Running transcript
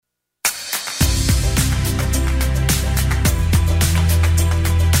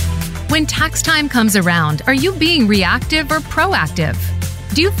When tax time comes around, are you being reactive or proactive?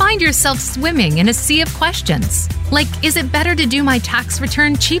 Do you find yourself swimming in a sea of questions? Like, is it better to do my tax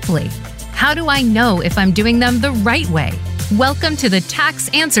return cheaply? How do I know if I'm doing them the right way? Welcome to the Tax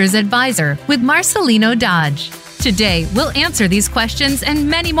Answers Advisor with Marcelino Dodge. Today, we'll answer these questions and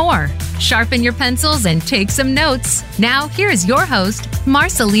many more. Sharpen your pencils and take some notes. Now, here is your host,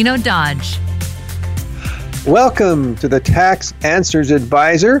 Marcelino Dodge. Welcome to the Tax Answers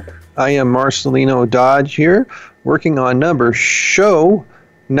Advisor. I am Marcelino Dodge here, working on show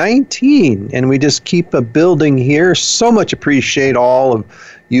 19, and we just keep building here. So much appreciate all of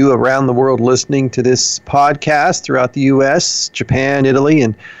you around the world listening to this podcast throughout the U.S., Japan, Italy,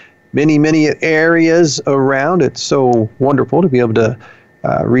 and many, many areas around. It's so wonderful to be able to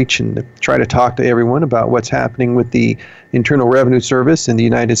reach and try to talk to everyone about what's happening with the Internal Revenue Service in the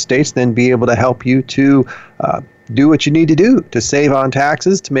United States, then be able to help you to do what you need to do to save on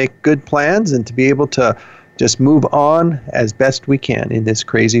taxes, to make good plans, and to be able to just move on as best we can in this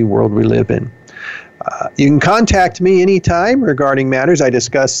crazy world we live in. You can contact me anytime regarding matters I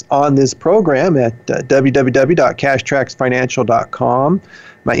discuss on this program at www.cashtracksfinancial.com.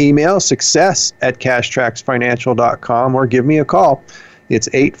 My email, success@cashtracksfinancial.com, or give me a call. It's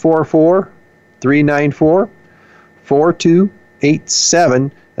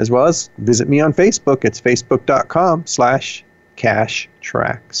 844-394-4287, as well as visit me on Facebook. It's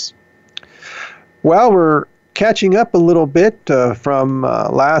facebook.com/cashtracks. Well, we're catching up a little bit from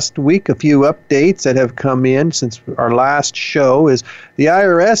last week. A few updates that have come in since our last show is the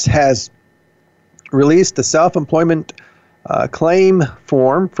IRS has released the self-employment claim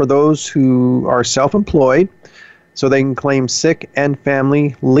form for those who are self-employed, so they can claim sick and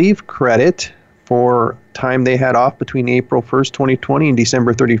family leave credit for time they had off between April 1st, 2020 and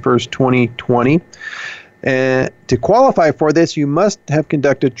December 31st, 2020. And to qualify for this, you must have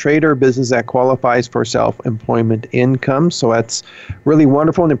conducted trade or business that qualifies for self-employment income. So that's really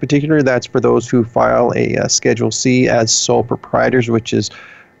wonderful. And in particular, that's for those who file a Schedule C as sole proprietors, which is,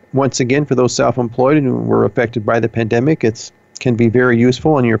 once again, for those self-employed and who were affected by the pandemic, it can be very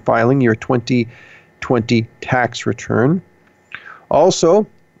useful when you're filing your 2020 tax return. Also,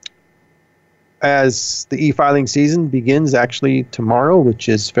 as the e-filing season begins actually tomorrow, which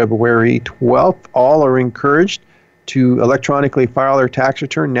is February 12th, all are encouraged to electronically file their tax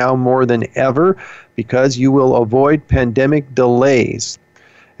return now more than ever, because you will avoid pandemic delays.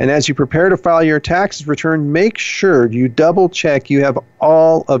 And as you prepare to file your tax return, make sure you double check you have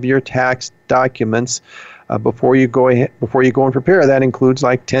all of your tax documents before you go and prepare. That includes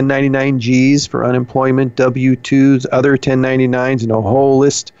like 1099-Gs for unemployment, W-2s, other 1099s, and a whole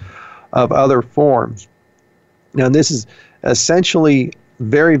list of other forms. Now, this is essentially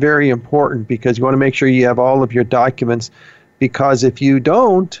very, very important because you want to make sure you have all of your documents, because if you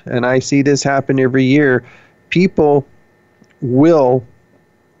don't, and I see this happen every year, people will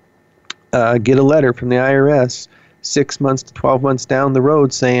get a letter from the IRS 6 months to 12 months down the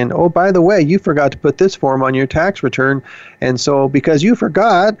road saying, oh, by the way, you forgot to put this form on your tax return, and so because you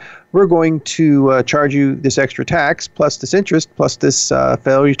forgot, we're going to charge you this extra tax plus this interest plus this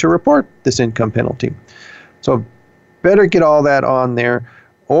failure to report this income penalty. So better get all that on there.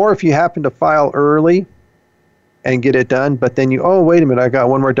 Or if you happen to file early and get it done, but then oh, wait a minute, I got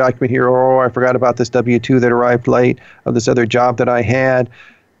one more document here, or I forgot about this W-2 that arrived late of this other job that I had.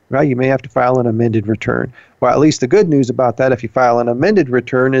 Well, you may have to file an amended return. Well, at least the good news about that, if you file an amended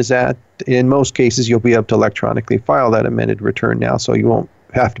return, is that in most cases you'll be able to electronically file that amended return now, so you won't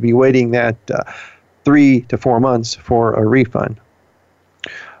have to be waiting that 3 to 4 months for a refund.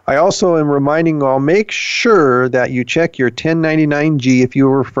 I also am reminding all, make sure that you check your 1099-G if you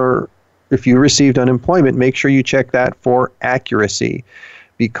received unemployment. Make sure you check that for accuracy,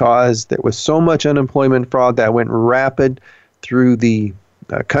 because there was so much unemployment fraud that went rapid through the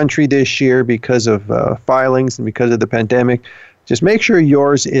country this year because of filings and because of the pandemic. Just make sure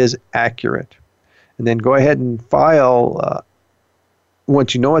yours is accurate, and then go ahead and file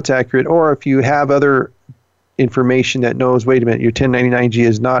once you know it's accurate. Or if you have other information that knows, wait a minute, your 1099-G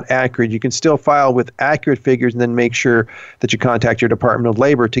is not accurate, you can still file with accurate figures and then make sure that you contact your Department of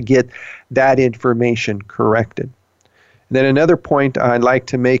Labor to get that information corrected. And then another point I'd like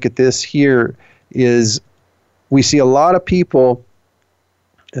to make at this here is we see a lot of people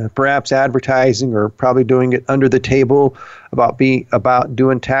perhaps advertising or probably doing it under the table about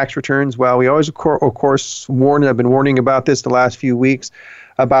doing tax returns. Well, we always, of course, warn, and I've been warning about this the last few weeks,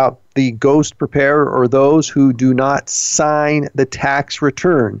 about the ghost preparer, or those who do not sign the tax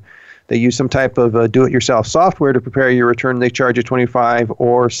return. They use some type of do-it-yourself software to prepare your return. They charge you $25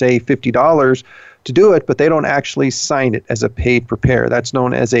 or say $50 to do it, but they don't actually sign it as a paid preparer. That's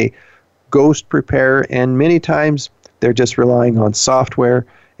known as a ghost preparer, and many times they're just relying on software,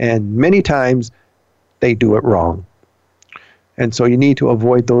 and many times they do it wrong. And so you need to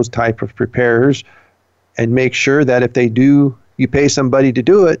avoid those type of preparers and make sure that if you pay somebody to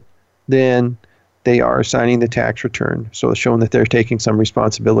do it, then they are signing the tax return. So showing that they're taking some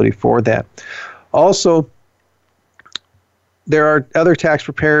responsibility for that. Also, there are other tax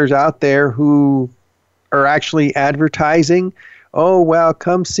preparers out there who are actually advertising, oh, well,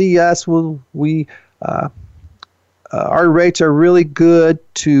 come see us. Our rates are really good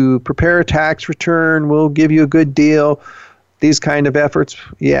to prepare a tax return. We'll give you a good deal. These kind of efforts.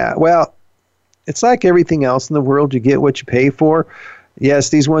 Yeah, well, it's like everything else in the world. You get what you pay for. Yes,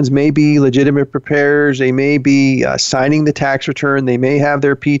 these ones may be legitimate preparers. They may be signing the tax return. They may have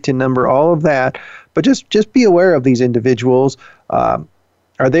their PTIN number, all of that. But just be aware of these individuals.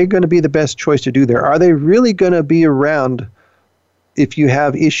 Are they going to be the best choice to do there? Are they really going to be around if you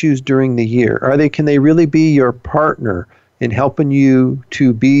have issues during the year? Can they really be your partner in helping you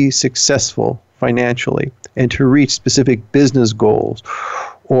to be successful financially and to reach specific business goals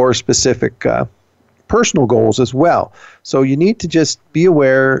or specific personal goals as well? So you need to just be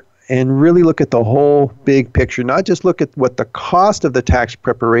aware and really look at the whole big picture, not just look at what the cost of the tax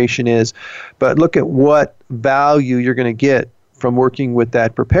preparation is, but look at what value you're going to get from working with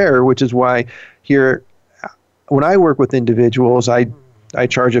that preparer, which is why here, when I work with individuals, I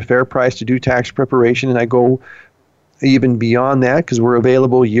charge a fair price to do tax preparation, and I go even beyond that because we're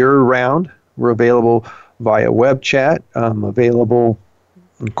available year-round. We're available via web chat, available,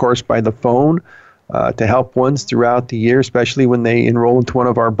 of course, by the phone to help ones throughout the year, especially when they enroll into one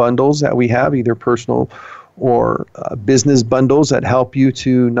of our bundles that we have, either personal or business bundles that help you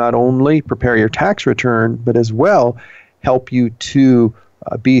to not only prepare your tax return, but as well help you to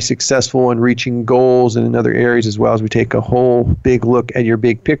be successful in reaching goals and in other areas as well, as we take a whole big look at your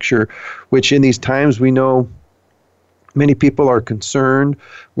big picture, which in these times we know many people are concerned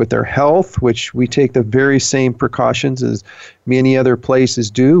with their health, which we take the very same precautions as many other places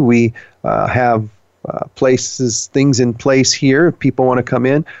do. We have things in place here if people want to come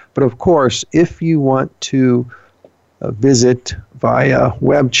in. But of course, if you want to visit via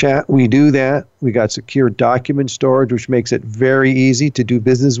web chat, we do that. We got secure document storage, which makes it very easy to do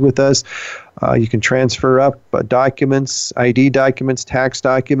business with us. You can transfer up documents, ID documents, tax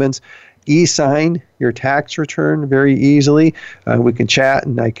documents, e-sign your tax return very easily. We can chat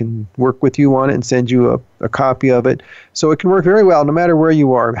and I can work with you on it and send you a copy of it. So it can work very well no matter where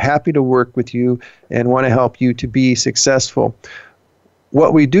you are. I'm happy to work with you and want to help you to be successful.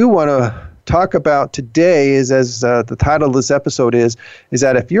 What we do want to talk about today is, as the title of this episode is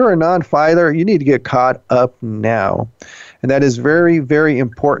that if you're a non-filer, you need to get caught up now. And that is very, very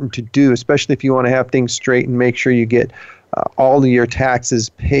important to do, especially if you want to have things straight and make sure you get all of your taxes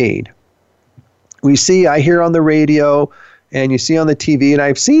paid. I hear on the radio and you see on the TV, and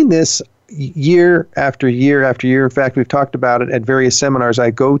I've seen this year after year after year. In fact, we've talked about it at various seminars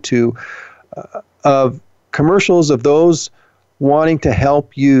I go to, of commercials of those wanting to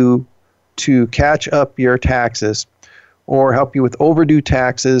help you to catch up your taxes or help you with overdue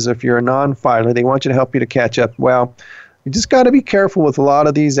taxes. If you're a non-filer, they want you to help you to catch up. Well, you just got to be careful with a lot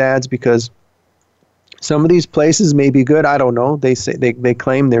of these ads because some of these places may be good. I don't know. They say they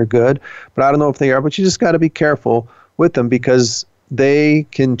claim they're good, but I don't know if they are. But you just got to be careful with them because they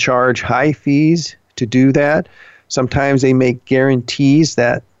can charge high fees to do that. Sometimes they make guarantees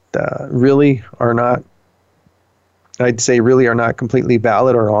that really are not completely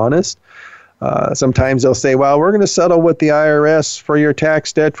valid or honest. Sometimes they'll say, well, we're going to settle with the IRS for your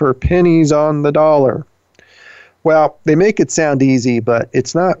tax debt for pennies on the dollar. Well, they make it sound easy, but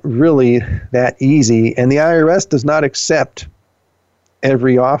it's not really that easy. And the IRS does not accept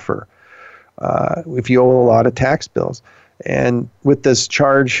every offer if you owe a lot of tax bills. And with this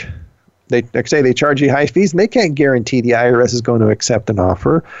charge, they charge you high fees, and they can't guarantee the IRS is going to accept an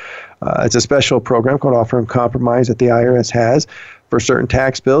offer. It's a special program called Offer and Compromise that the IRS has for certain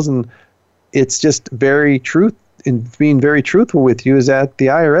tax bills. And it's just being very truthful with you is that the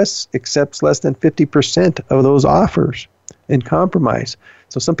IRS accepts less than 50% of those offers in compromise.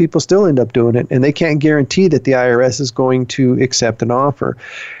 So some people still end up doing it, and they can't guarantee that the IRS is going to accept an offer.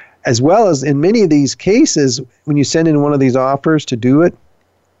 As well as in many of these cases, when you send in one of these offers to do it,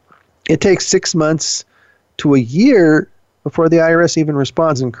 it takes 6 months to a year before the IRS even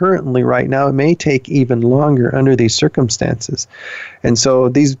responds. And currently, right now, it may take even longer under these circumstances. And so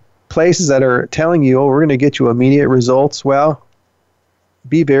these places that are telling you, oh, we're going to get you immediate results, well,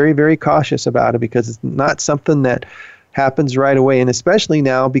 be very, very cautious about it because it's not something that happens right away. And especially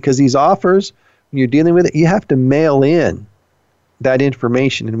now, because these offers, when you're dealing with it, you have to mail in that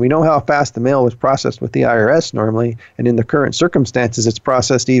information. And we know how fast the mail was processed with the IRS normally, and in the current circumstances, it's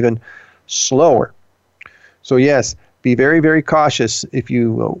processed even slower. So yes, be very, very cautious if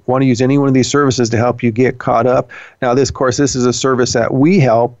you want to use any one of these services to help you get caught up. Now, this is a service that we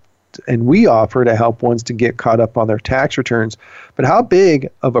help and we offer to help ones to get caught up on their tax returns. But how big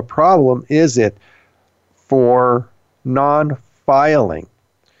of a problem is it for non-filing?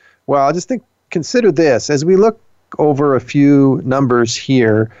 Well, I just consider this. As we look over a few numbers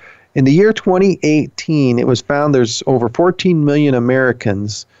here, in the year 2018, it was found there's over 14 million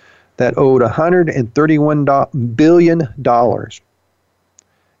Americans that owed $131 billion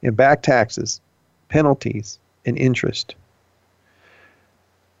in back taxes, penalties, and interest.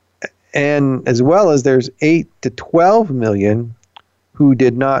 And as well as there's 8 to 12 million who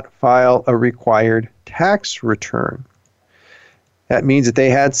did not file a required tax return. That means that they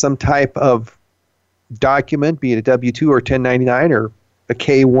had some type of document, be it a W-2 or 1099 or a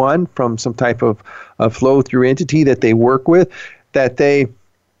K-1 from some type of flow-through entity that they work with, that they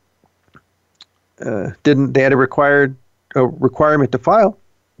they had a requirement to file,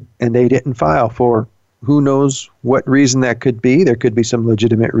 and they didn't file for who knows what reason that could be. There could be some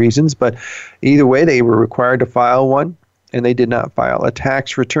legitimate reasons, but either way, they were required to file one, and they did not file a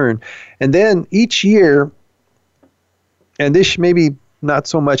tax return. And then each year, and this maybe not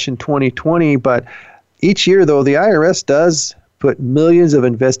so much in 2020, but each year, though, the IRS does put millions of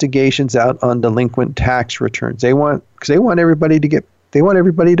investigations out on delinquent tax returns. Because they want everybody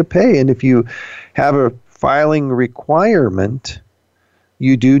to pay. And if you have a filing requirement,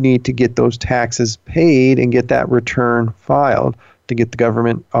 you do need to get those taxes paid and get that return filed to get the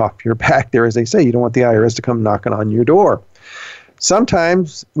government off your back there. As they say, you don't want the IRS to come knocking on your door.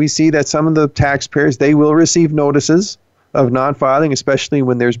 Sometimes we see that some of the taxpayers, they will receive notices of non-filing, especially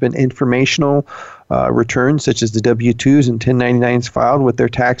when there's been informational returns such as the W-2s and 1099s filed with their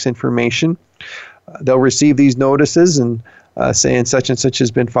tax information. They'll receive these notices and saying such and such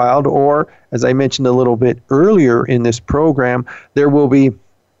has been filed, or as I mentioned a little bit earlier in this program, there will be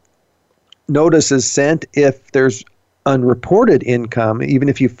notices sent if there's unreported income. Even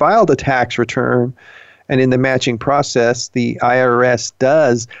if you filed a tax return and in the matching process the IRS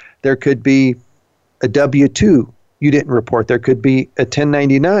does, there could be a W-2 you didn't report. There could be a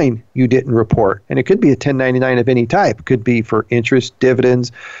 1099 you didn't report. And it could be a 1099 of any type. It could be for interest,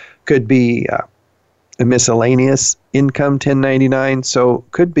 dividends, could be a miscellaneous income 1099. So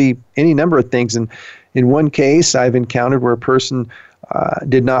could be any number of things. And in one case, I've encountered where a person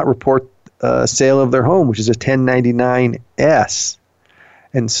did not report sale of their home, which is a 1099-S.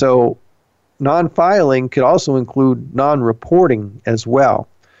 And so non-filing could also include non-reporting as well.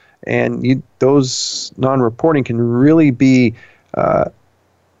 And those non-reporting can really be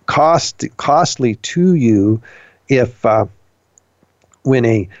costly to you if when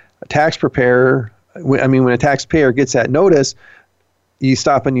a taxpayer gets that notice, you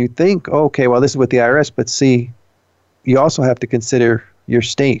stop and you think, okay, well, this is with the IRS, but see, you also have to consider your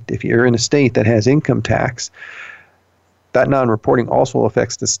state. If you're in a state that has income tax, that non-reporting also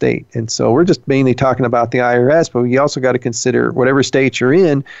affects the state. And so we're just mainly talking about the IRS, but you also got to consider whatever state you're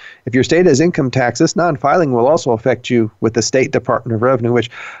in. If your state has income tax, this non-filing will also affect you with the State Department of Revenue, which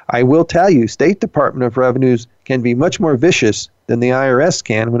I will tell you, State Department of Revenues can be much more vicious than the IRS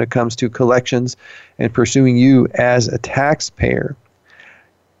can when it comes to collections and pursuing you as a taxpayer.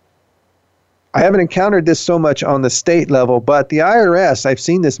 I haven't encountered this so much on the state level, but the IRS, I've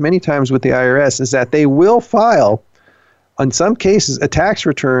seen this many times with the IRS, is that they will file, in some cases, a tax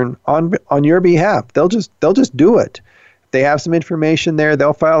return on your behalf. They'll just do it. If they have some information there,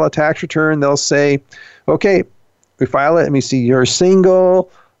 they'll file a tax return. They'll say, okay, we file it. Let me see, you're single,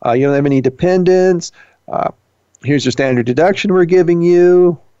 you don't have any dependents. Here's your standard deduction we're giving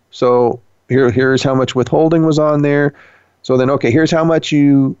you. So here's how much withholding was on there. So then, okay, here's how much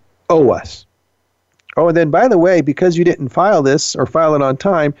you owe us. Oh, and then by the way, because you didn't file this or file it on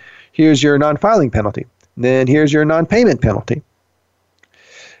time, here's your non-filing penalty. Then here's your non-payment penalty.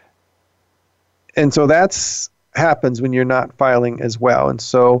 And so that's happens when you're not filing as well. And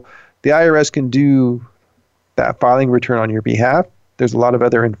so the IRS can do that filing return on your behalf. There's a lot of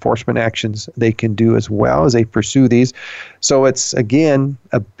other enforcement actions they can do as well as they pursue these. So it's, again,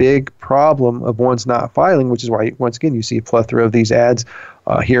 a big problem of one's not filing, which is why, once again, you see a plethora of these ads,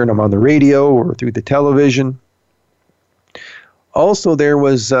 hearing them on the radio or through the television. Also, there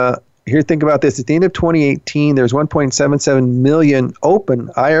was... Here, think about this. At the end of 2018, there's 1.77 million open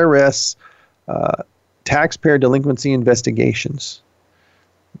IRS taxpayer delinquency investigations.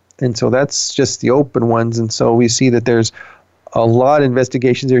 And so that's just the open ones. And so we see that there's a lot of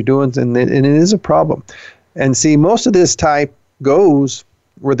investigations they're doing, and it is a problem. And see, most of this type, goes,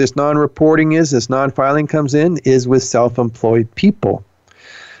 where this non-reporting is, this non-filing comes in, is with self-employed people.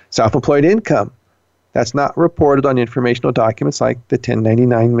 Self-employed income, that's not reported on informational documents like the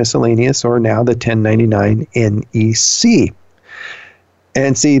 1099 miscellaneous or now the 1099 NEC.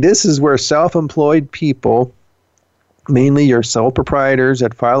 And see, this is where self-employed people, mainly your sole proprietors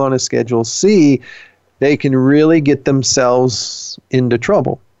that file on a Schedule C, they can really get themselves into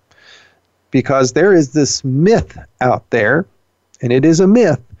trouble. Because there is this myth out there, and it is a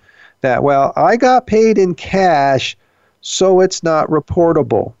myth, that, well, I got paid in cash, so it's not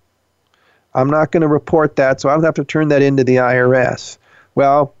reportable. I'm not going to report that, so I don't have to turn that into the IRS.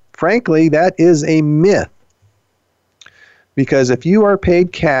 Well, frankly, that is a myth. Because if you are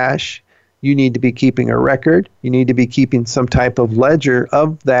paid cash, you need to be keeping a record. You need to be keeping some type of ledger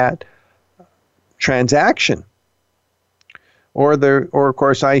of that transaction. Or of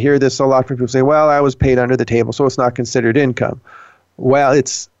course, I hear this a lot from people say, well, I was paid under the table, so it's not considered income. Well,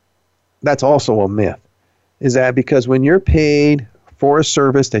 that's also a myth. Is that because when you're paid for a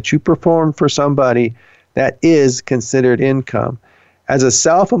service that you perform for somebody, that is considered income. As a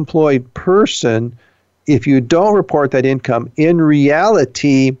self-employed person, if you don't report that income, in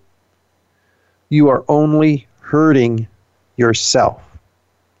reality, you are only hurting yourself.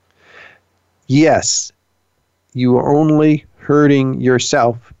 Yes, you are only hurting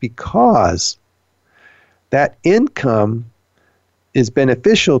yourself because that income is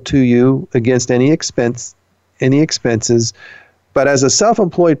beneficial to you against any expenses. But as a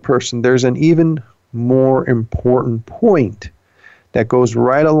self-employed person, there's an even more important point that goes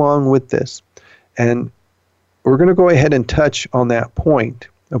right along with this. And we're going to go ahead and touch on that point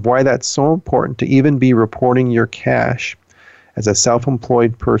of why that's so important to even be reporting your cash as a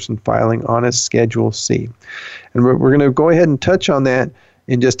self-employed person filing on a Schedule C. And we're going to go ahead and touch on that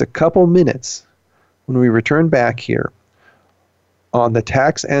in just a couple minutes when we return back here on the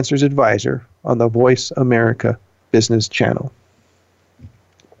Tax Answers Advisor on the Voice America Business Channel.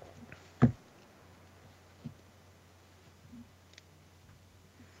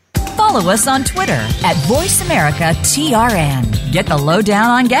 Follow us on Twitter at VoiceAmericaTRN. Get the lowdown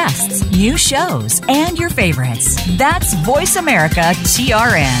on guests, new shows, and your favorites. That's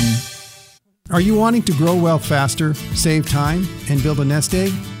VoiceAmericaTRN. Are you wanting to grow wealth faster, save time, and build a nest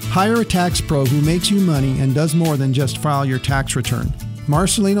egg? Hire a tax pro who makes you money and does more than just file your tax return.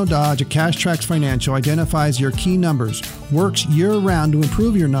 Marcelino Dodge at Cash Tracks Financial identifies your key numbers, works year-round to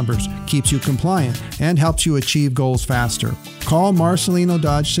improve your numbers, keeps you compliant, and helps you achieve goals faster. Call Marcelino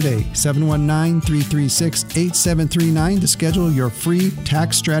Dodge today, 719-336-8739 to schedule your free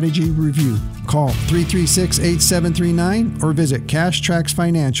tax strategy review. Call 336-8739 or visit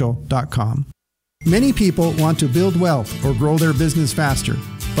cashtracksfinancial.com. Many people want to build wealth or grow their business faster,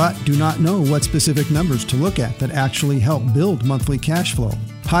 but do not know what specific numbers to look at that actually help build monthly cash flow.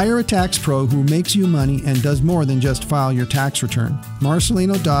 Hire a tax pro who makes you money and does more than just file your tax return.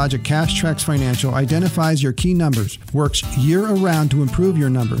 Marcelino Dodge at Cash Tracks Financial identifies your key numbers, works year-round to improve your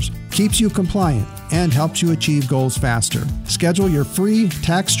numbers, keeps you compliant, and helps you achieve goals faster. Schedule your free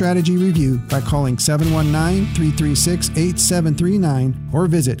tax strategy review by calling 719-336-8739 or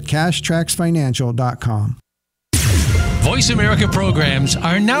visit cashtracksfinancial.com. Voice America programs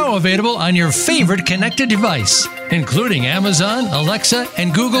are now available on your favorite connected device, including Amazon, Alexa,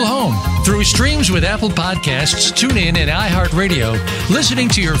 and Google Home. Through streams with Apple Podcasts, TuneIn, and iHeartRadio, listening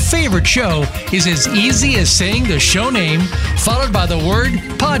to your favorite show is as easy as saying the show name followed by the word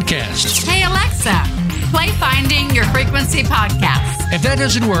podcast. Hey, Alexa, play Finding Your Frequency podcast. If that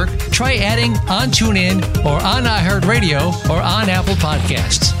doesn't work, try adding on TuneIn or on iHeartRadio or on Apple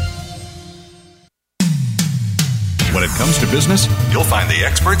Podcasts. When it comes to business, you'll find the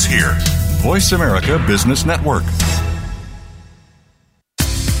experts here. Voice America Business Network.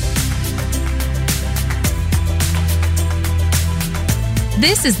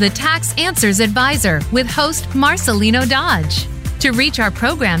 This is the Tax Answers Advisor with host Marcelino Dodge. To reach our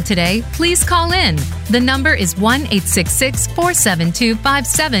program today, please call in. The number is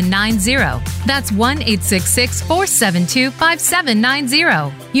 1-866-472-5790. That's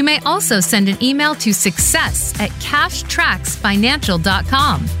 1-866-472-5790. You may also send an email to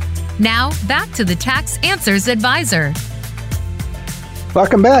success@cashtracksfinancial.com. Now, back to the Tax Answers Advisor.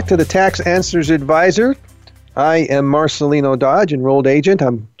 Welcome back to the Tax Answers Advisor. I am Marcelino Dodge, enrolled agent.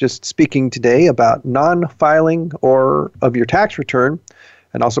 I'm just speaking today about non-filing of your tax return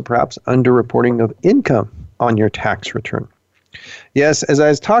and also perhaps underreporting of income on your tax return. Yes, as I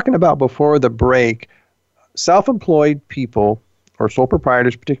was talking about before the break, self-employed people or sole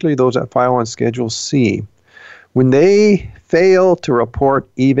proprietors, particularly those that file on Schedule C, when they fail to report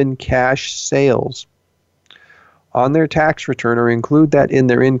even cash sales, on their tax return or include that in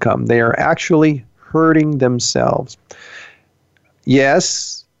their income, they are actually hurting themselves.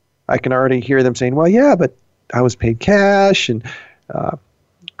 Yes, I can already hear them saying, well, yeah, but I was paid cash and a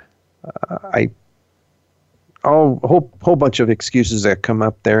whole bunch of excuses that come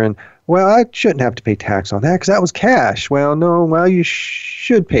up there. And, well, I shouldn't have to pay tax on that because that was cash. Well, no, well, you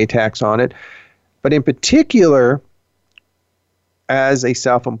should pay tax on it. But in particular, as a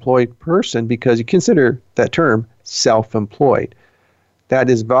self-employed person, because you consider that term self-employed, that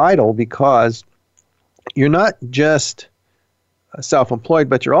is vital because you're not just self-employed,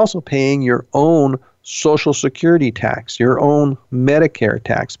 but you're also paying your own Social Security tax, your own Medicare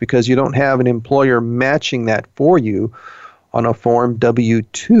tax, because you don't have an employer matching that for you on a Form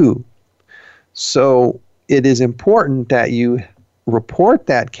W-2. So it is important that you report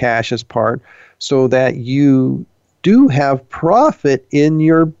that cash as part so that you do have profit in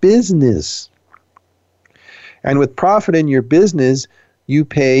your business. And with profit in your business, you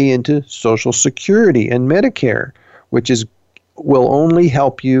pay into Social Security and Medicare, which will only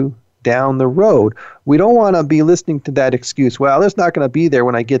help you down the road. We don't want to be listening to that excuse, well, it's not going to be there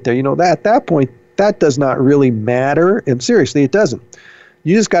when I get there. At that point, that does not really matter. And seriously, it doesn't.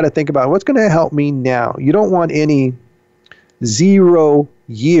 You just got to think about what's going to help me now. You don't want any 0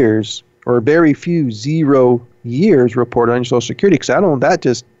 years or very few 0 years reported on your Social Security, because that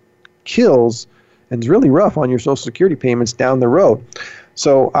just kills and is really rough on your Social Security payments down the road.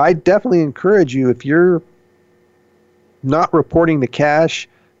 So I definitely encourage you, if you're not reporting the cash,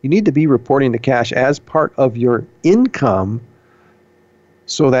 you need to be reporting the cash as part of your income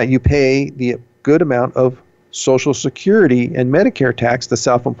so that you pay the good amount of Social Security and Medicare tax, the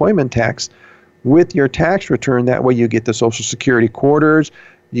self-employment tax, with your tax return. That way you get the Social Security quarters,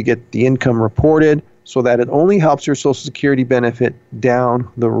 you get the income reported, so that it only helps your Social Security benefit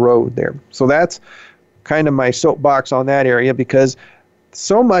down the road there. So that's kind of my soapbox on that area, because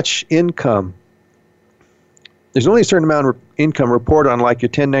so much income, there's only a certain amount of income reported on, like your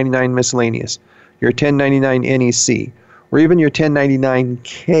 1099 miscellaneous, your 1099 NEC, or even your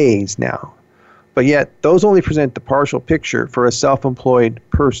 1099Ks now. But yet, those only present the partial picture for a self-employed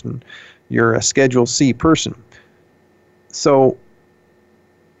person. You're a Schedule C person. So,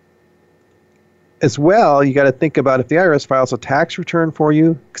 as well, you got to think about if the IRS files a tax return for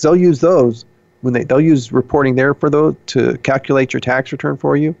you, because they'll use those they'll use reporting there for those to calculate your tax return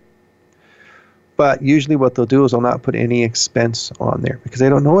for you. But usually what they'll do is they'll not put any expense on there because they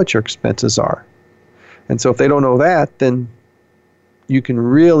don't know what your expenses are. And so if they don't know that, then you can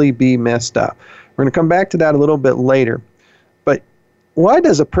really be messed up. We're going to come back to that a little bit later. But why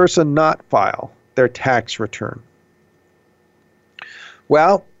does a person not file their tax return?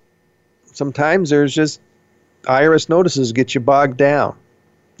 Well, sometimes there's just IRS notices get you bogged down.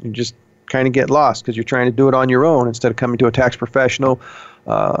 You just kind of get lost because you're trying to do it on your own instead of coming to a tax professional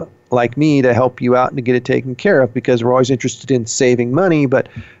like me to help you out and to get it taken care of, because we're always interested in saving money. But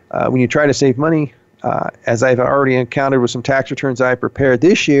when you try to save money, as I've already encountered with some tax returns I prepared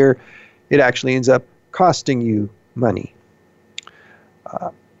this year, it actually ends up costing you money.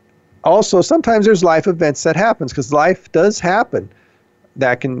 Also, sometimes there's life events that happens, because life does happen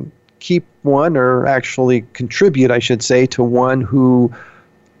that can keep one, or actually contribute, I should say, to one who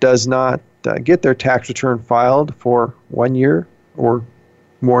does not get their tax return filed for 1 year or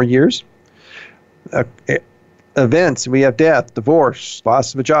more years. Events, we have death, divorce,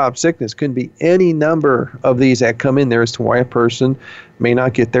 loss of a job, sickness. Could be any number of these that come in there as to why a person may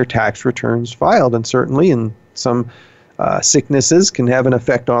not get their tax returns filed. And certainly in some sicknesses can have an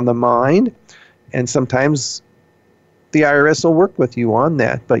effect on the mind, and sometimes the IRS will work with you on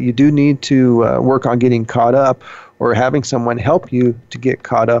that, but you do need to work on getting caught up, or having someone help you to get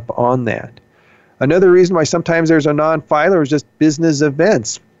caught up on that. Another reason why sometimes there's a non-filer is just business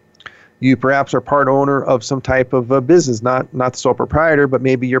events. You perhaps are part owner of some type of a business, not the sole proprietor, but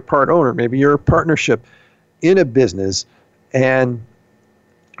maybe you're part owner, maybe you're a partnership in a business, and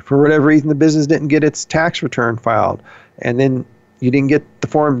for whatever reason the business didn't get its tax return filed, and then you didn't get the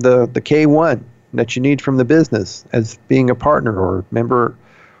form, the K-1 that you need from the business as being a partner or member,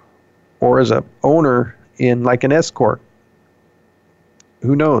 or as a owner in like an S corp.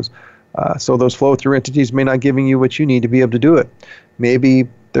 Who knows? So those flow-through entities may not giving you what you need to be able to do it. Maybe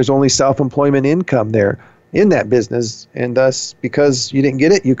there's only self-employment income there in that business, and thus, because you didn't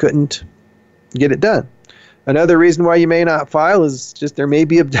get it, you couldn't get it done. Another reason why you may not file is just there may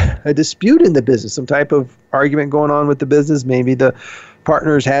be a dispute in the business, some type of argument going on with the business. Maybe the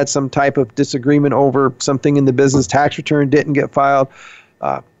partners had some type of disagreement over something in the business. Tax return didn't get filed.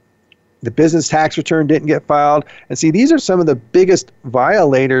 the business tax return didn't get filed. And see, these are some of the biggest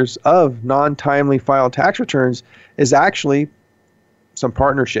violators of non-timely filed tax returns is actually some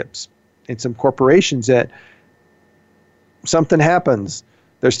partnerships and some corporations that something happens.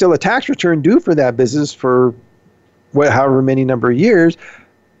 There's still a tax return due for that business for however many number of years,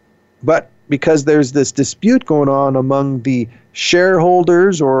 but because there's this dispute going on among the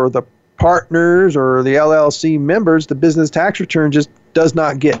shareholders or the partners or the LLC members, the business tax return just does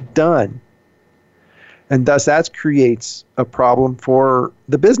not get done. And thus that creates a problem for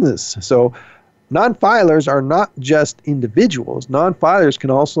the business. So non-filers are not just individuals. Non-filers can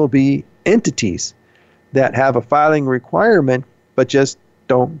also be entities that have a filing requirement but just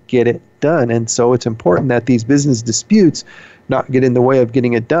don't get it done. And so it's important that these business disputes not get in the way of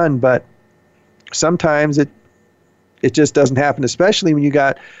getting it done, but sometimes it just doesn't happen, especially when you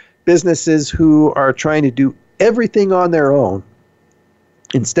got businesses who are trying to do everything on their own.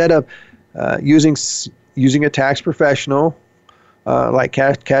 Instead of using a tax professional like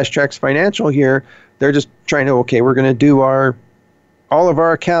Cash Tracks Financial here, they're just trying to, okay, we're going to do all of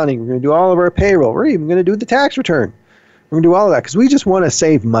our accounting, we're going to do all of our payroll, we're even going to do the tax return. We're going to do all of that because we just want to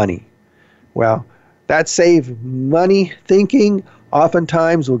save money. Well, that save money thinking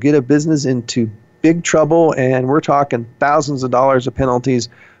oftentimes will get a business into big trouble, and we're talking thousands of dollars of penalties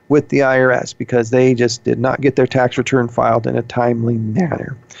with the IRS because they just did not get their tax return filed in a timely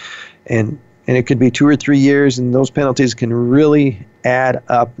manner. And it could be 2 or 3 years, and those penalties can really add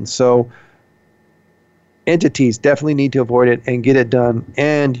up. And so entities definitely need to avoid it and get it done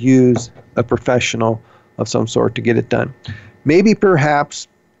and use a professional of some sort to get it done. Maybe perhaps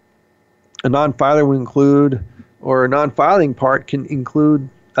a non-filer will include, or a non-filing part can include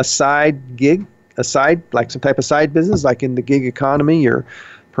a side gig, like some type of side business, like in the gig economy, or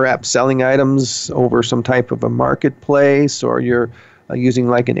perhaps selling items over some type of a marketplace, or you're using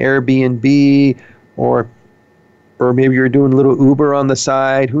like an Airbnb, or maybe you're doing a little Uber on the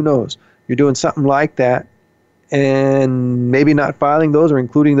side. Who knows? You're doing something like that, and maybe not filing those or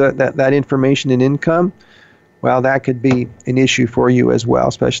including that information in income. Well, that could be an issue for you as well,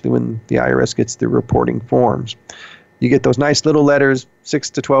 especially when the IRS gets the reporting forms. You get those nice little letters 6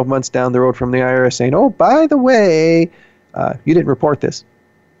 to 12 months down the road from the IRS saying, oh, by the way, you didn't report this.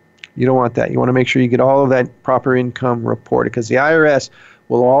 You don't want that. You want to make sure you get all of that proper income reported, because the IRS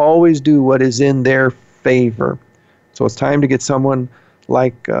will always do what is in their favor. So it's time to get someone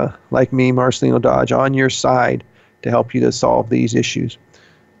like me, Marcelino Dodge, on your side to help you to solve these issues.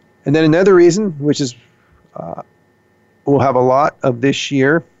 And then another reason, which is we'll have a lot of this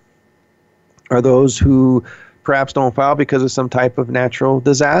year, are those who perhaps don't file because of some type of natural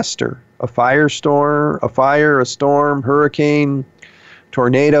disaster, a firestorm, a storm, hurricane,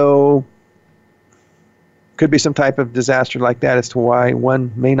 tornado. Could be some type of disaster like that as to why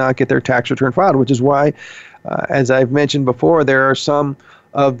one may not get their tax return filed, which is why, as I've mentioned before, there are some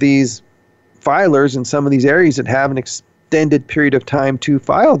of these filers in some of these areas that have an extended period of time to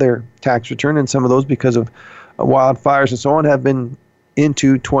file their tax return, and some of those, because of wildfires and so on, have been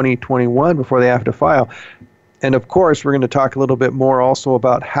into 2021 before they have to file. And of course, we're going to talk a little bit more also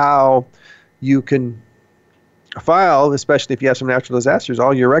about how you can file, especially if you have some natural disasters.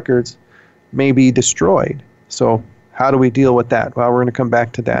 All your records may be destroyed. So how do we deal with that? Well, we're going to come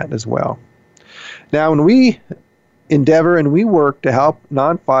back to that as well. Now, when we endeavor and we work to help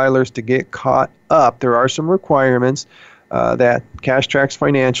non-filers to get caught up, there are some requirements that Cash Tracks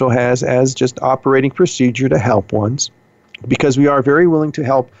Financial has as just operating procedure to help ones, because we are very willing to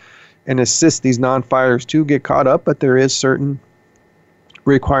help and assist these non-filers to get caught up, but there is certain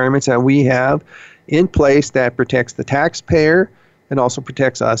requirements that we have in place that protects the taxpayer and also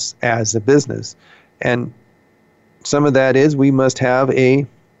protects us as a business. And some of that is we must have an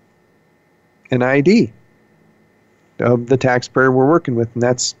ID of the taxpayer we're working with, and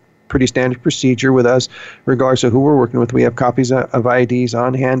that's pretty standard procedure with us regardless of who we're working with. We have copies of IDs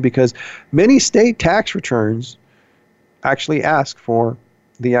on hand because many state tax returns actually ask for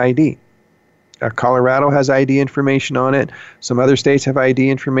the ID. Colorado has ID information on it. Some other states have ID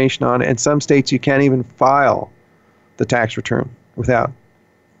information on it. And some states you can't even file the tax return without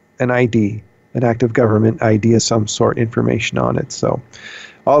an ID, an active government ID of some sort, information on it. So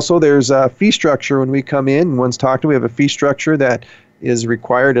also there's a fee structure when we come in. One's talked to, we have a fee structure that is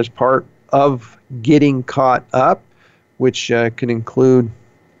required as part of getting caught up, which can include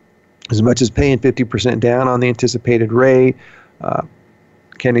as much as paying 50% down on the anticipated rate,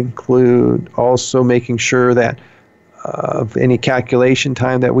 can include also making sure that of any calculation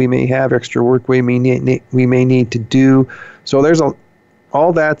time that we may have, extra work we may need to do. So there's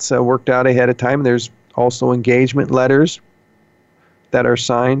all that's worked out ahead of time. There's also engagement letters that are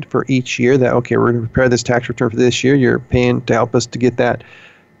signed for each year that, okay, we're going to prepare this tax return for this year. You're paying to help us to get that,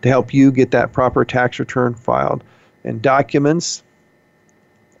 to help you get that proper tax return filed. And documents,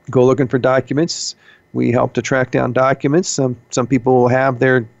 go looking for documents. We help to track down documents. Some people will have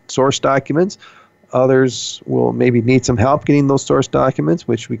their source documents. Others will maybe need some help getting those source documents,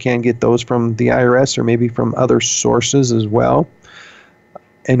 which we can get those from the IRS or maybe from other sources as well.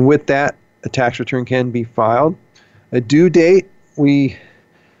 And with that, a tax return can be filed. A due date, we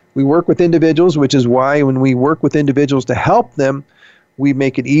work with individuals, which is why when we work with individuals to help them, we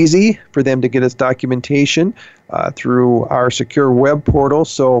make it easy for them to get us documentation through our secure web portal.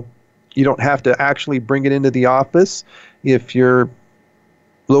 So you don't have to actually bring it into the office. If you're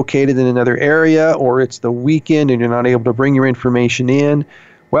located in another area or it's the weekend and you're not able to bring your information in,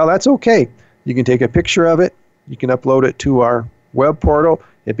 well, that's okay. You can take a picture of it. You can upload it to our web portal.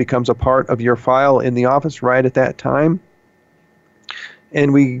 It becomes a part of your file in the office right at that time.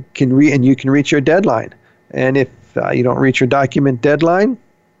 And you can reach your deadline. And if you don't reach your document deadline,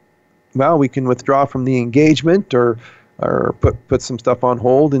 well, we can withdraw from the engagement or put some stuff on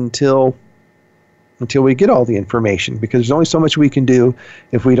hold until we get all the information, because there's only so much we can do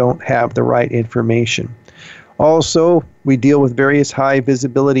if we don't have the right information. Also, we deal with various high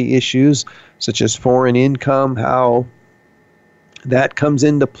visibility issues such as foreign income, how that comes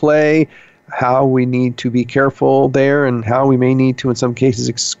into play, how we need to be careful there, and how we may need to in some cases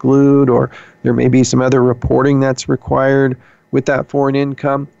exclude, or there may be some other reporting that's required with that foreign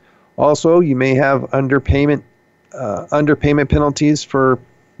income. Also, you may have underpayment penalties for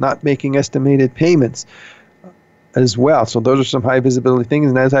not making estimated payments as well. So those are some high visibility things.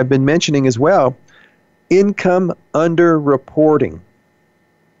 And as I've been mentioning as well, income underreporting,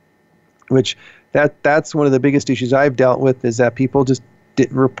 which that's one of the biggest issues I've dealt with, is that people just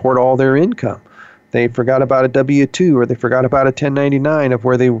didn't report all their income. They forgot about a W-2 or they forgot about a 1099 of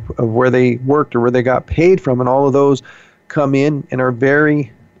where they worked or where they got paid from, and all of those come in and are very,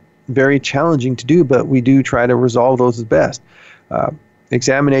 very challenging to do, but we do try to resolve those as best.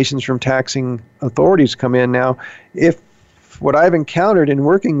 Examinations from taxing authorities come in now. If what I've encountered in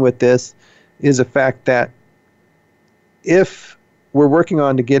working with this is the fact that if we're working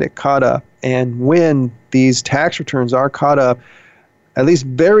on to get it caught up, and when these tax returns are caught up, at least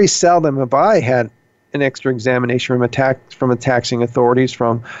very seldom have I had an extra examination from a taxing authorities,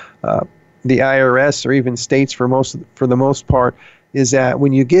 from the IRS or even states for the most part, is that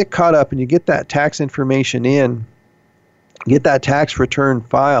when you get caught up and you get that tax information in, get that tax return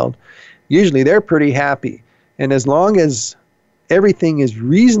filed, usually they're pretty happy. And as long as everything is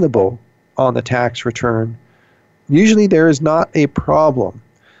reasonable on the tax return, usually there is not a problem.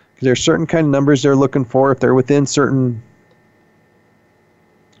 There are certain kind of numbers they're looking for. If they're within certain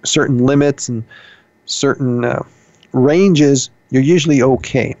limits and certain ranges, you're usually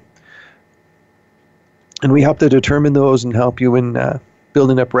okay. And we help to determine those and help you in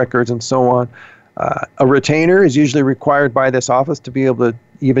building up records and so on. A retainer is usually required by this office to be able to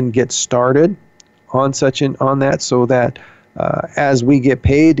even get started on that, so that as we get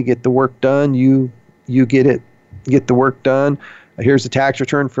paid to get the work done, you get the work done. Here's the tax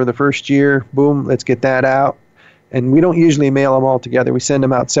return for the first year. Boom, let's get that out. And we don't usually mail them all together. We send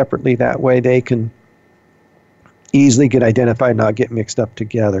them out separately. That way they can easily get identified and not get mixed up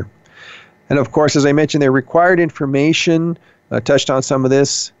together. And of course, as I mentioned, they're required information. Touched on some of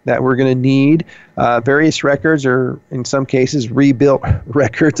this that we're going to need. Various records, or in some cases rebuilt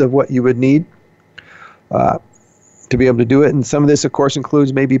records of what you would need to be able to do it. And some of this, of course,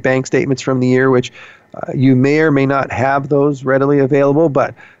 includes maybe bank statements from the year, which you may or may not have those readily available.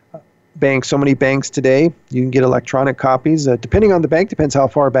 But so many banks today, you can get electronic copies. Depending on the bank, depends how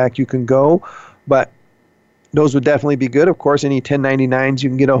far back you can go. But those would definitely be good. Of course, any 1099s you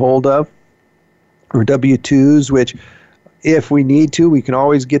can get a hold of, or W-2s, which if we need to, we can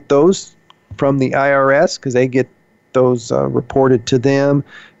always get those from the IRS, because they get those reported to them,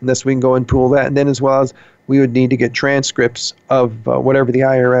 and thus we can go and pull that. And then as well as we would need to get transcripts of whatever the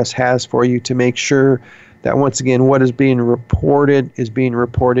IRS has for you to make sure that, once again, what is being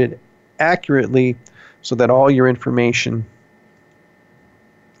reported accurately, so that all your information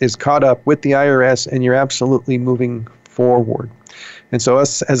is caught up with the IRS and you're absolutely moving forward. And so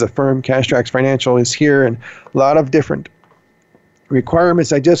us as a firm, Cash-Trax Financial, is here, and a lot of different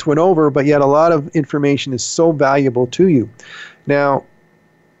requirements I just went over, but yet a lot of information is so valuable to you. Now,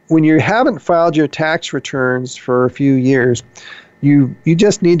 when you haven't filed your tax returns for a few years, you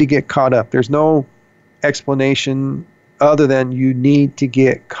just need to get caught up. There's no explanation other than you need to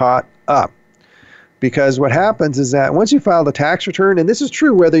get caught up. Because what happens is that once you file the tax return, and this is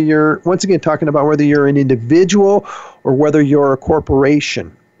true whether you're, once again, talking about whether you're an individual or whether you're a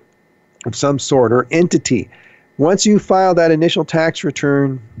corporation of some sort or entity, once you file that initial tax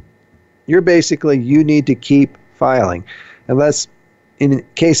return, you need to keep filing. Unless, in the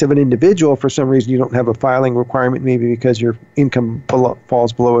case of an individual, for some reason you don't have a filing requirement, maybe because your income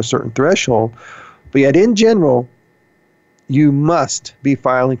falls below a certain threshold. But yet, in general, you must be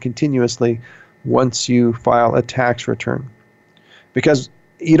filing continuously once you file a tax return. Because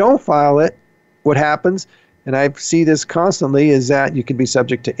you don't file it, what happens, and I see this constantly, is that you could be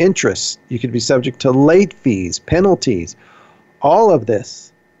subject to interest, you could be subject to late fees, penalties. All of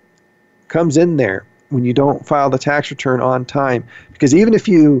this comes in there when you don't file the tax return on time. Because even if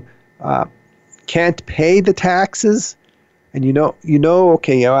you can't pay the taxes, and I know I'm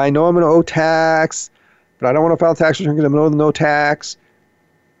going to owe tax, but I don't want to file a tax return because I'm going to owe no tax.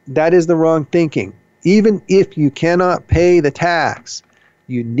 That is the wrong thinking. Even if you cannot pay the tax,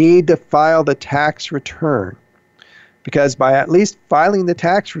 you need to file the tax return. Because by at least filing the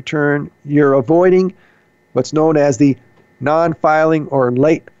tax return, you're avoiding what's known as the non-filing or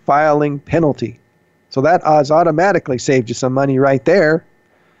late filing penalty. So that has automatically saved you some money right there.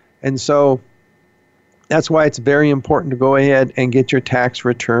 And so that's why it's very important to go ahead and get your tax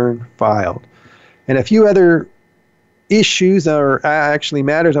return filed. And a few other issues or actually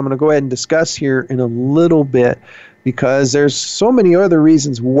matters I'm going to go ahead and discuss here in a little bit, because there's so many other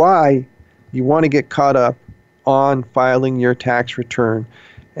reasons why you want to get caught up on filing your tax return,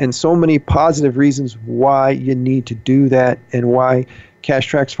 and so many positive reasons why you need to do that, and why Cash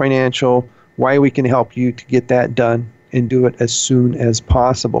Tracks Financial, why we can help you to get that done and do it as soon as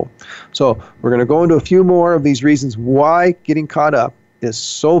possible. So we're going to go into a few more of these reasons why getting caught up is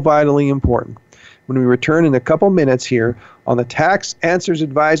so vitally important when we return in a couple minutes here on the Tax Answers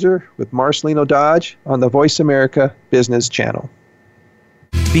Advisor with Marcelino Dodge on the Voice America Business Channel.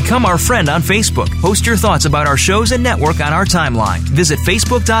 Become our friend on Facebook. Post your thoughts about our shows and network on our timeline. Visit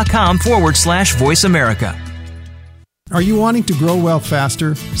facebook.com/Voice America. Are you wanting to grow wealth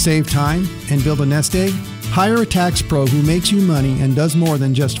faster, save time, and build a nest egg? Hire a tax pro who makes you money and does more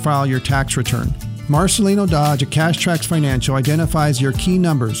than just file your tax return. Marcelino Dodge at Cash Tracks Financial identifies your key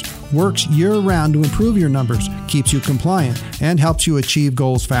numbers, works year-round to improve your numbers, keeps you compliant, and helps you achieve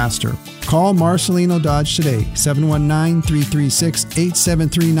goals faster. Call Marcelino Dodge today,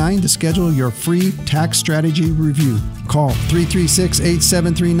 719-336-8739 to schedule your free tax strategy review. Call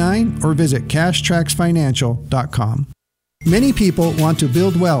 336-8739 or visit CashTracksFinancial.com. Many people want to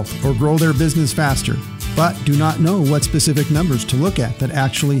build wealth or grow their business faster, but do not know what specific numbers to look at that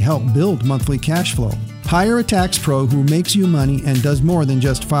actually help build monthly cash flow. Hire a tax pro who makes you money and does more than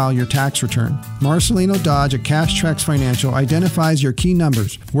just file your tax return. Marcelino Dodge at Cash Tracks Financial identifies your key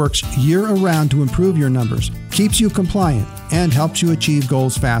numbers, works year-round to improve your numbers, keeps you compliant, and helps you achieve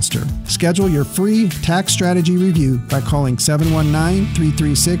goals faster. Schedule your free tax strategy review by calling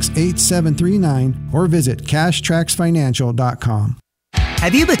 719-336-8739 or visit CashTracksFinancial.com.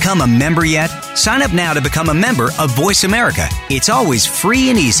 Have you become a member yet? Sign up now to become a member of Voice America. It's always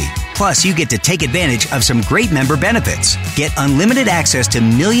free and easy. Plus, you get to take advantage of some great member benefits. Get unlimited access to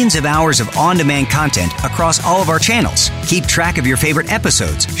millions of hours of on-demand content across all of our channels. Keep track of your favorite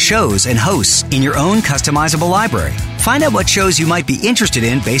episodes, shows, and hosts in your own customizable library. Find out what shows you might be interested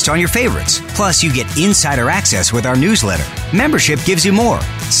in based on your favorites. Plus, you get insider access with our newsletter. Membership gives you more.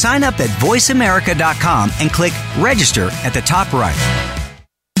 Sign up at voiceamerica.com and click register at the top right.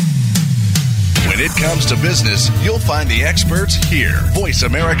 When it comes to business, you'll find the experts here. Voice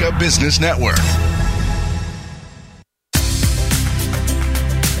America Business Network.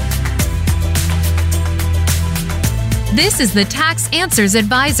 This is the Tax Answers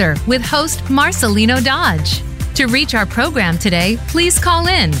Advisor with host Marcelino Dodge. To reach our program today, please call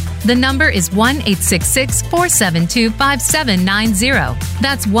in. The number is 1-866-472-5790.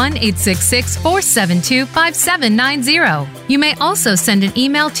 That's 1-866-472-5790. You may also send an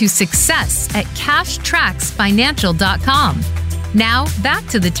email to success@cashtracksfinancial.com. Now, back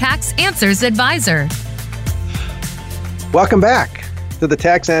to the Tax Answers Advisor. Welcome back to the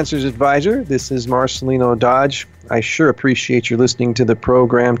Tax Answers Advisor. This is Marcelino Dodge. I sure appreciate you listening to the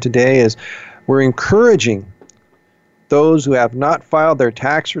program today, as we're encouraging those who have not filed their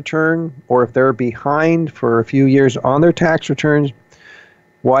tax return, or if they're behind for a few years on their tax returns,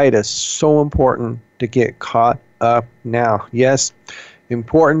 why it is so important to get caught up now. Yes,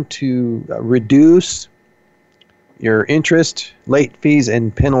 important to reduce your interest, late fees,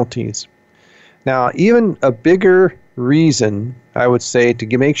 and penalties. Now, even a bigger reason, I would say,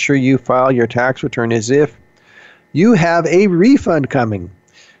 to make sure you file your tax return is if you have a refund coming.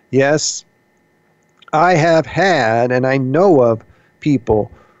 Yes, I have had, and I know of people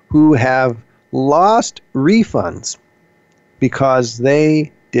who have lost refunds because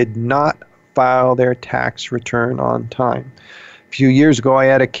they did not file their tax return on time. A few years ago, I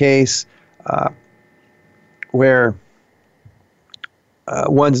had a case where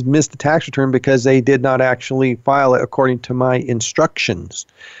ones missed the tax return because they did not actually file it according to my instructions.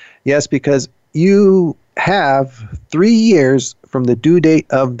 Yes, because you have 3 years from the due date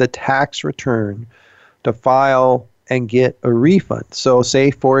of the tax return to file and get a refund. So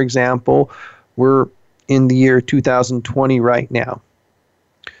say, for example, we're in the year 2020 right now.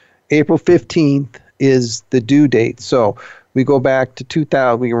 April 15th is the due date. So we go back to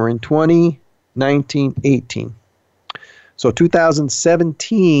 2000. We were in 2019, 18. So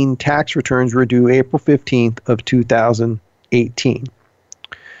 2017 tax returns were due April 15th of 2018.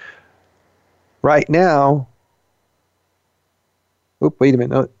 Right now, wait a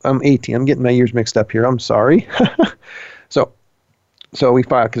minute. No, I'm 18. I'm getting my years mixed up here. I'm sorry. So we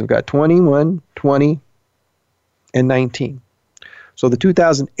filed because we've got 21, 20, and 19. So the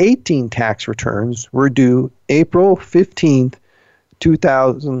 2018 tax returns were due April 15th,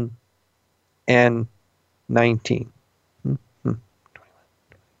 2019.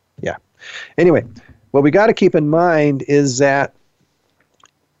 Yeah. Anyway, what we got to keep in mind is that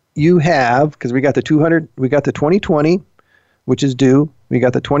you have, because we got the 2020, which is due. We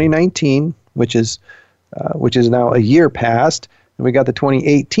got the 2019, which is now a year past, and we got the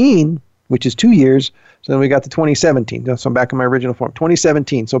 2018, which is 2 years. So then we got the 2017. So I'm back in my original form,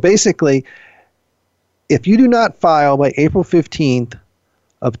 2017. So basically, if you do not file by April 15th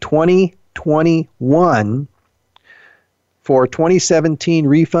of 2021 for 2017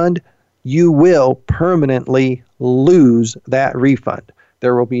 refund, you will permanently lose that refund.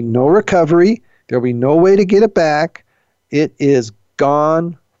 There will be no recovery. There will be no way to get it back. It is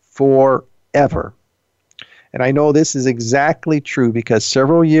gone forever. And I know this is exactly true because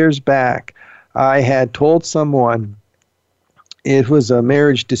several years back, I had told someone, it was a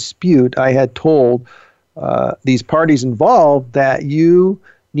marriage dispute, I had told these parties involved that you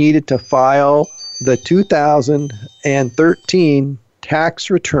needed to file the 2013 tax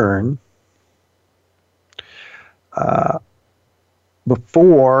return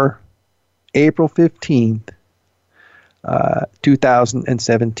before April 15th,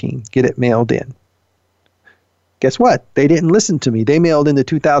 2017. Get it mailed in. Guess what? They didn't listen to me. They mailed in the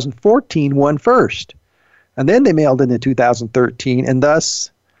 2014 one first. And then they mailed in the 2013, and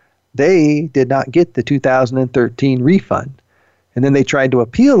thus they did not get the 2013 refund. And then they tried to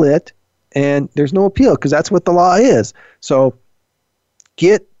appeal it, and there's no appeal because that's what the law is. So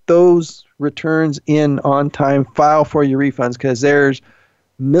get those returns in on time, file for your refunds, because there's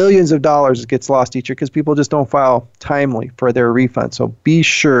millions of dollars that gets lost each year because people just don't file timely for their refund. So be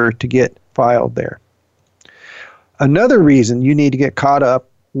sure to get filed there. Another reason you need to get caught up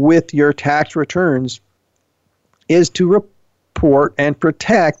with your tax returns is to report and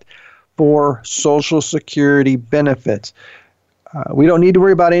protect for Social Security benefits. We don't need to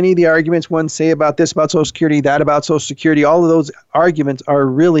worry about any of the arguments one say about this about Social Security, that about Social Security. All of those arguments are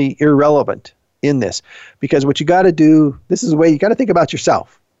really irrelevant in this because what you got to do, this is the way you got to think about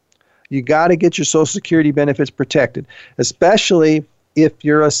yourself. You got to get your Social Security benefits protected, especially if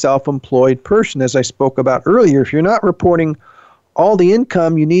you're a self-employed person, as I spoke about earlier. If you're not reporting all the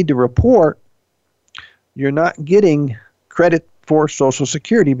income you need to report, you're not getting credit for Social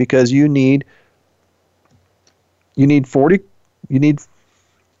Security because you need 10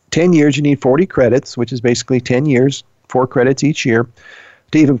 years, you need 40 credits, which is basically 10 years, 4 credits each year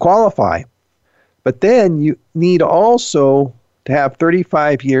to even qualify. But then you need also to have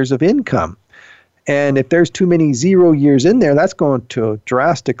 35 years of income. And if there's too many 0 years in there, that's going to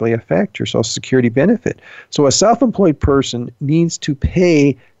drastically affect your Social Security benefit. So a self-employed person needs to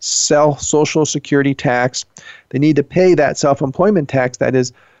pay Social Security tax. They need to pay that self-employment tax that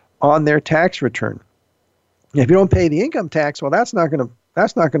is on their tax return. If you don't pay the income tax, well, that's not going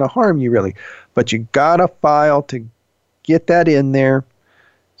to harm you really. But you got to file to get that in there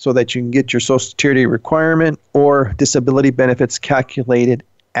so that you can get your Social Security requirement or disability benefits calculated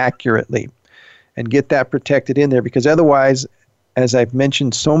accurately. And get that protected in there because otherwise, as I've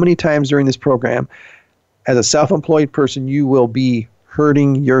mentioned so many times during this program, as a self-employed person, you will be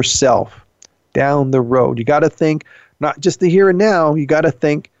hurting yourself down the road. You got to think not just the here and now, you got to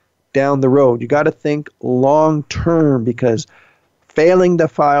think down the road. You got to think long term because failing to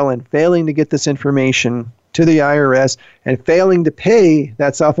file and failing to get this information to the IRS and failing to pay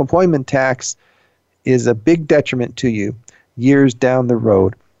that self-employment tax is a big detriment to you years down the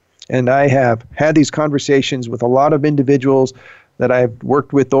road. And I have had these conversations with a lot of individuals that I've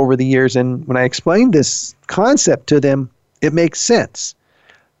worked with over the years. And when I explain this concept to them, it makes sense.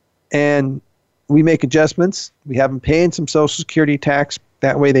 And we make adjustments. We have them paying some Social Security tax.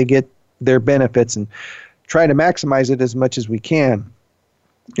 That way they get their benefits, and try to maximize it as much as we can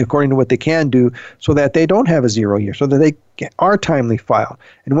according to what they can do, so that they don't have a 0 year, so that they are timely filed.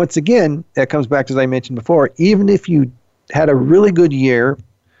 And once again, that comes back to, as I mentioned before, even if you had a really good year,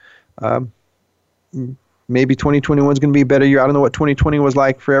 maybe 2021 is going to be a better year. I don't know what 2020 was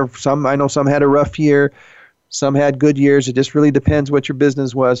like for some. I know some had a rough year, some had good years. It just really depends what your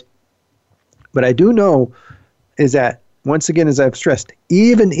business was. But I do know is that, once again, as I've stressed,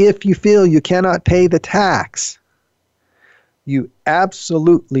 even if you feel you cannot pay the tax, you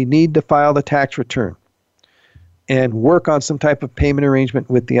absolutely need to file the tax return and work on some type of payment arrangement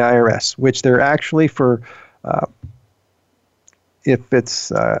with the IRS, which they're actually for, if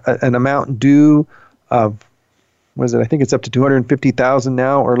it's an amount due of, I think it's up to $250,000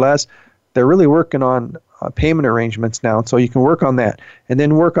 now or less, they're really working on payment arrangements now, so you can work on that, and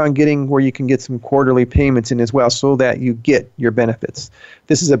then work on getting where you can get some quarterly payments in as well, so that you get your benefits.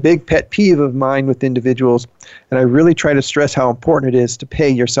 This is a big pet peeve of mine with individuals, and I really try to stress how important it is to pay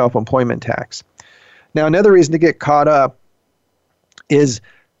your self-employment tax. Now, another reason to get caught up is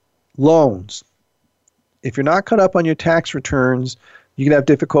loans. If you're not caught up on your tax returns, you can have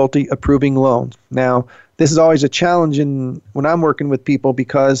difficulty approving loans. Now, this is always a challenge when I'm working with people,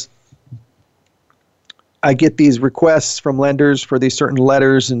 because I get these requests from lenders for these certain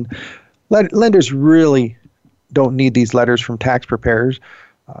letters, and lenders really don't need these letters from tax preparers.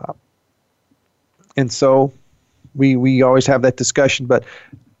 And so we always have that discussion. But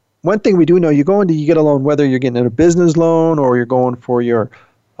one thing we do know, you get a loan, whether you're getting a business loan or you're going for your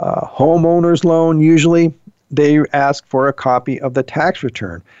homeowner's loan, usually they ask for a copy of the tax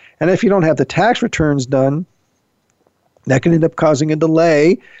return. And if you don't have the tax returns done, that can end up causing a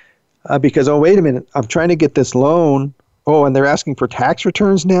delay. Because, wait a minute, I'm trying to get this loan. And they're asking for tax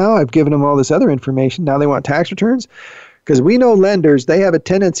returns now? I've given them all this other information. Now they want tax returns? Because we know lenders, they have a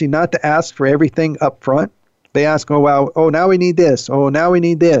tendency not to ask for everything up front. They ask, now we need this. Now we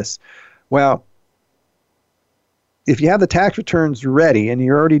need this. Well, if you have the tax returns ready and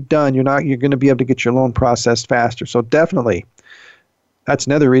you're already done, you're going to be able to get your loan processed faster. So definitely, that's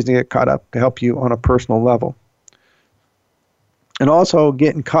another reason to get caught up, to help you on a personal level. And also,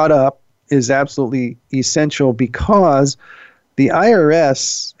 getting caught up is absolutely essential, because the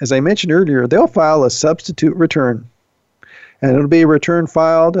IRS, as I mentioned earlier, they'll file a substitute return. And it'll be a return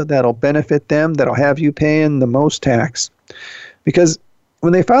filed that'll benefit them, that'll have you paying the most tax. Because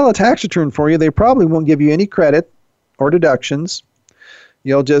when they file a tax return for you, they probably won't give you any credit or deductions.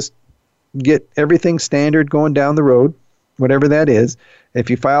 You'll just get everything standard going down the road, whatever that is. If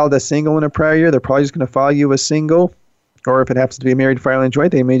you filed a single in a prior year, they're probably just going to file you a single. Or if it happens to be a married filing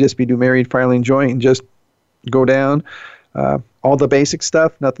joint, they may just do married filing joint and just go down. All the basic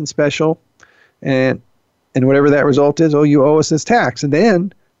stuff, nothing special. And whatever that result is, you owe us this tax. And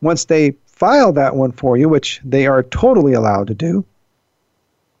then once they file that one for you, which they are totally allowed to do,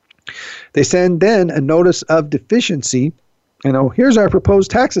 they send then a notice of deficiency. Here's our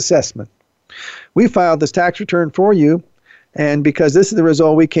proposed tax assessment. We filed this tax return for you, and because this is the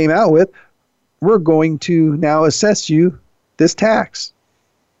result we came out with, we're going to now assess you this tax.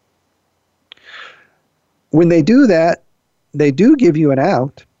 When they do that, they do give you an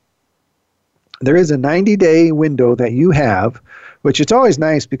out. There is a 90-day window that you have, which it's always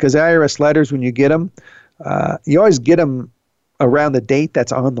nice, because IRS letters, when you get them, you always get them around the date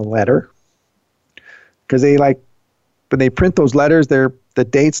that's on the letter. Because when they print those letters, the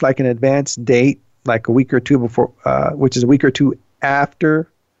date's like an advanced date, like a week or two before, which is a week or two after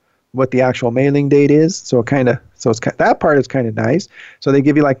what the actual mailing date is. So that part is kind of nice. So they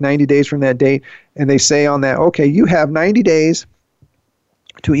give you like 90 days from that date, and they say on that, okay, you have 90 days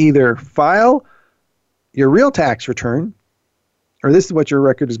to either file your real tax return, or this is what your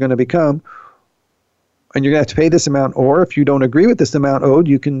record is going to become, and you're going to have to pay this amount, or if you don't agree with this amount owed,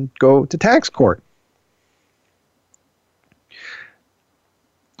 you can go to tax court.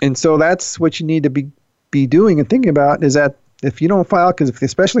 And so that's what you need to be doing and thinking about, is that if you don't file,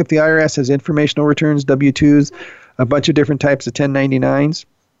 especially if the IRS has informational returns, W-2s, a bunch of different types of 1099s,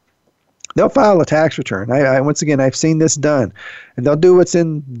 they'll file a tax return. Once again, I've seen this done. And they'll do what's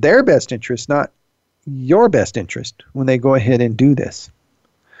in their best interest, not your best interest, when they go ahead and do this.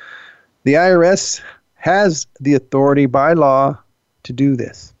 The IRS has the authority by law to do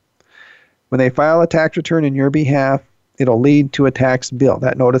this. When they file a tax return in your behalf, it'll lead to a tax bill.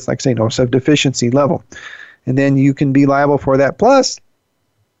 That notice, like I say, notice of deficiency level. And then you can be liable for that. Plus,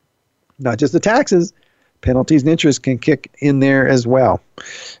 not just the taxes, penalties and interest can kick in there as well.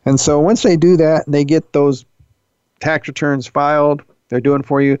 And so once they do that and they get those tax returns filed, they're doing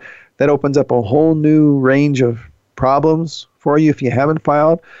for you, that opens up a whole new range of problems for you if you haven't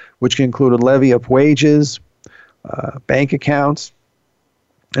filed, which can include a levy of wages, bank accounts.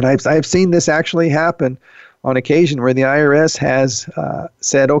 And I've seen this actually happen on occasion where the IRS has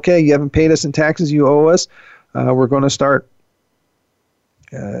said, okay, you haven't paid us in taxes, you owe us. We're going to start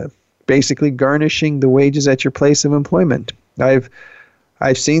basically garnishing the wages at your place of employment. I've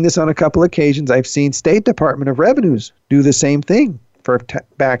seen this on a couple occasions. I've seen State Department of Revenues do the same thing for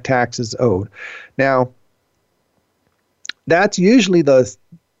back taxes owed. Now, that's usually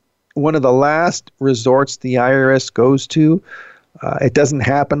one of the last resorts the IRS goes to. It doesn't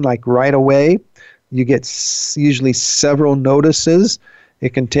happen like right away. You get usually several notices.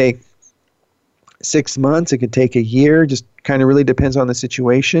 It can take 6 months. It could take a year. Just kind of really depends on the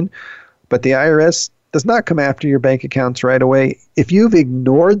situation. But the IRS does not come after your bank accounts right away. If you've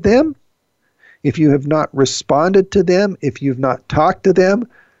ignored them, if you have not responded to them, if you've not talked to them,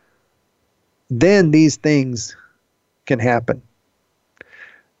 then these things can happen.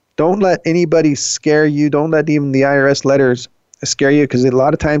 Don't let anybody scare you. Don't let even the IRS letters scare you, because a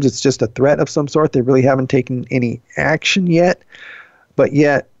lot of times it's just a threat of some sort. They really haven't taken any action yet. But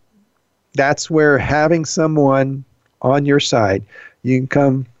yet, that's where having someone on your side, you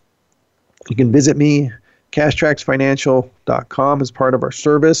can visit me, cashtracksfinancial.com as part of our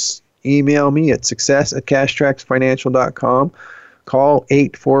service. Email me at success@cashtracksfinancial.com. Call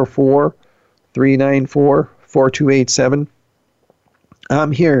 844-394-4287.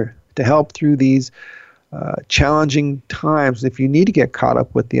 I'm here to help through these challenging times. If you need to get caught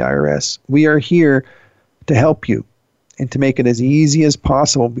up with the IRS, we are here to help you and to make it as easy as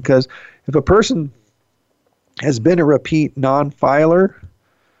possible, because if a person has been a repeat non-filer,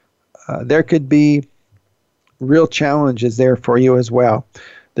 there could be real challenges there for you as well.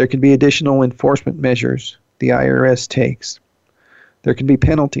 There could be additional enforcement measures the IRS takes. There can be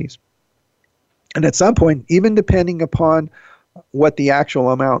penalties. And at some point, even depending upon what the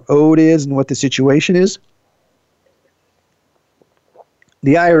actual amount owed is and what the situation is,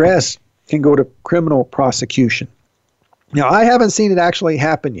 the IRS can go to criminal prosecution. Now, I haven't seen it actually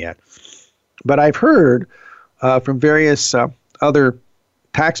happen yet, but I've heard from various other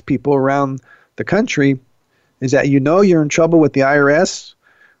tax people around the country is that you're in trouble with the IRS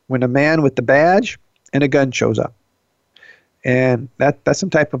when a man with the badge and a gun shows up. And that's some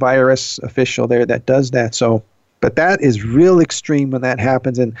type of IRS official there that does that. So, but that is real extreme when that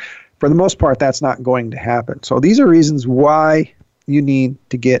happens. And for the most part, that's not going to happen. So these are reasons why you need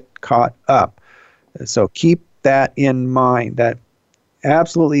to get caught up. So keep that in mind. That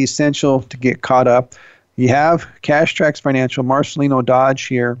absolutely essential to get caught up. You have Cash Tracks Financial, Marcelino Dodge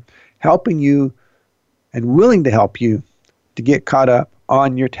here, helping you and willing to help you to get caught up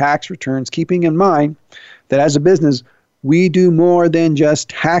on your tax returns, keeping in mind that as a business, we do more than just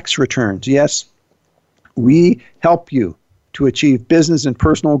tax returns. Yes, we help you to achieve business and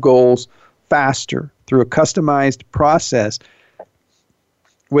personal goals faster through a customized process,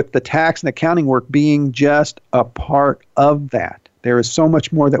 with the tax and accounting work being just a part of that. There is so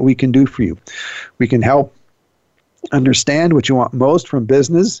much more that we can do for you. We can help understand what you want most from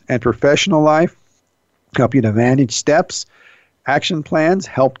business and professional life, help you to manage steps, action plans,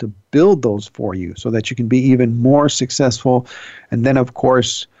 help to build those for you so that you can be even more successful. And then, of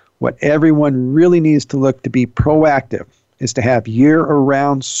course, what everyone really needs to look to be proactive is to have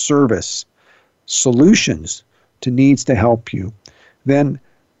year-round service solutions to needs to help you. Then,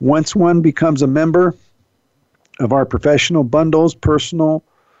 once one becomes a member of our professional bundles, personal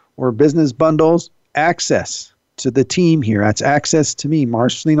or business bundles, access to the team here, that's access to me,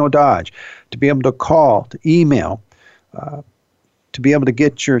 Marcelino Dodge, to be able to call, to email, to be able to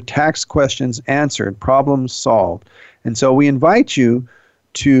get your tax questions answered, problems solved. And so we invite you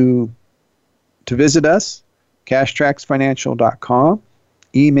to visit us, cashtracksfinancial.com,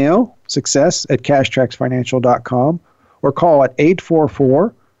 email success@cashtracksfinancial.com, or call at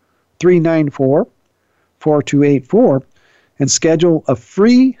 844-394-4284 and schedule a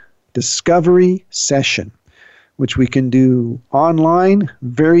free discovery session, which we can do online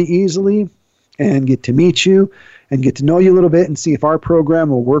very easily and get to meet you and get to know you a little bit and see if our program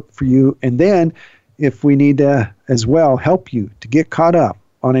will work for you. And then if we need to as well help you to get caught up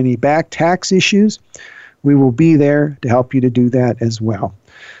on any back tax issues, we will be there to help you to do that as well.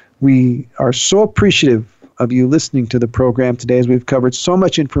 We are so appreciative of you listening to the program today, as we've covered so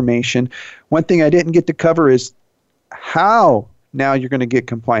much information. One thing I didn't get to cover is how now you're going to get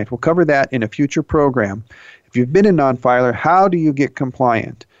compliant. We'll cover that in a future program. If you've been a non-filer, how do you get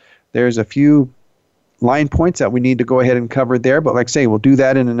compliant? There's a few line points that we need to go ahead and cover there. But like I say, we'll do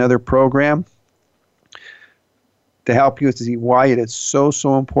that in another program to help you to see why it is so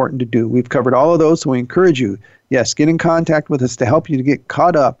important to do. We've covered all of those, so we encourage you, yes, get in contact with us to help you to get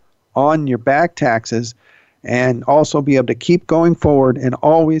caught up on your back taxes and also be able to keep going forward and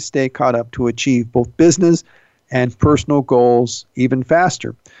always stay caught up to achieve both business and personal goals even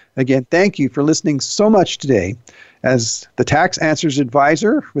faster. Again, thank you for listening so much today. As the Tax Answers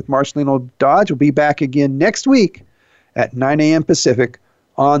Advisor with Marcelino Dodge will be back again next week at 9 a.m. Pacific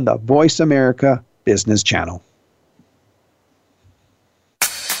on the Voice America Business Channel.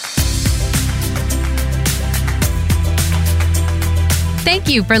 Thank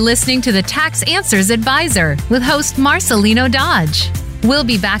you for listening to the Tax Answers Advisor with host Marcelino Dodge. We'll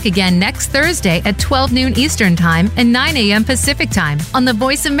be back again next Thursday at 12 noon Eastern Time and 9 a.m. Pacific Time on the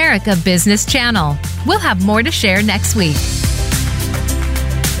Voice America Business Channel. We'll have more to share next week.